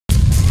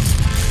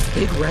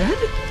Big Red?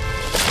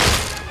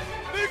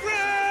 Big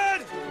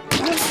Red!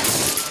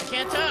 I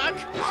can't talk.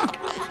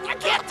 I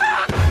can't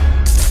talk!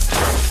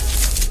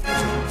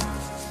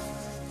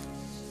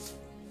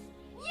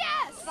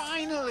 Yes!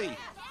 Finally!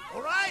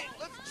 All right,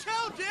 let's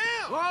chow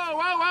down! Whoa,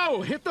 whoa,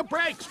 whoa! Hit the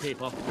brakes,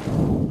 people.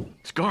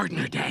 It's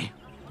gardener day.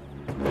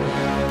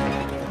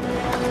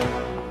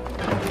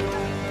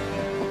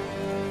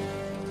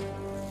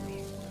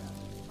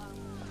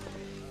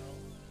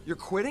 You're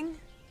quitting?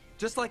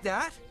 Just like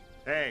that?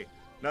 Hey,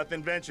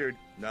 nothing ventured,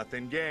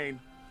 nothing gained.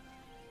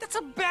 That's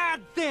a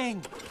bad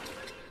thing!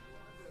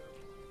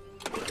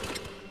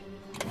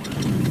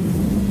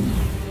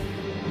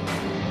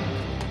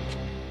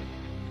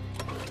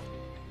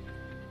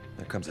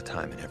 There comes a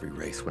time in every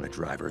race when a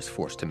driver is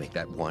forced to make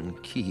that one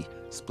key,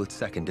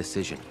 split-second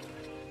decision.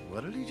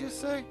 What did he just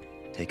say?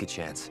 Take a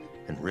chance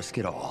and risk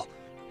it all,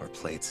 or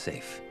play it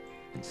safe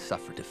and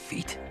suffer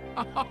defeat.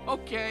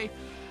 Okay.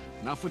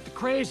 Enough with the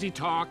crazy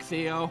talk,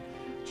 Theo.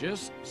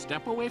 Just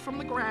step away from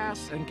the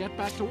grass and get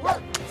back to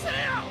work. Sit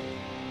down!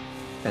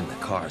 And the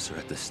cars are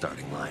at the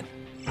starting line.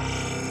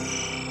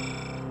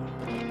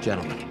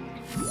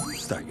 Gentlemen,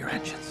 start your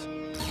engines.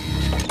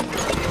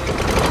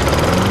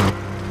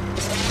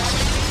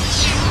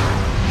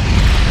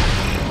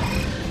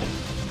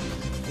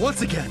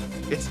 Once again,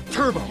 it's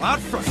turbo out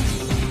front.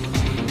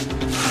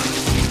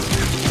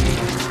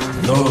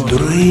 No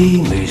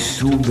dream is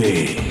too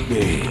big.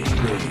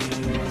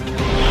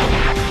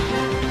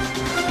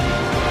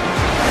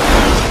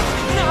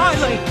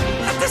 Annihilate!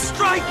 Let this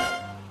strike!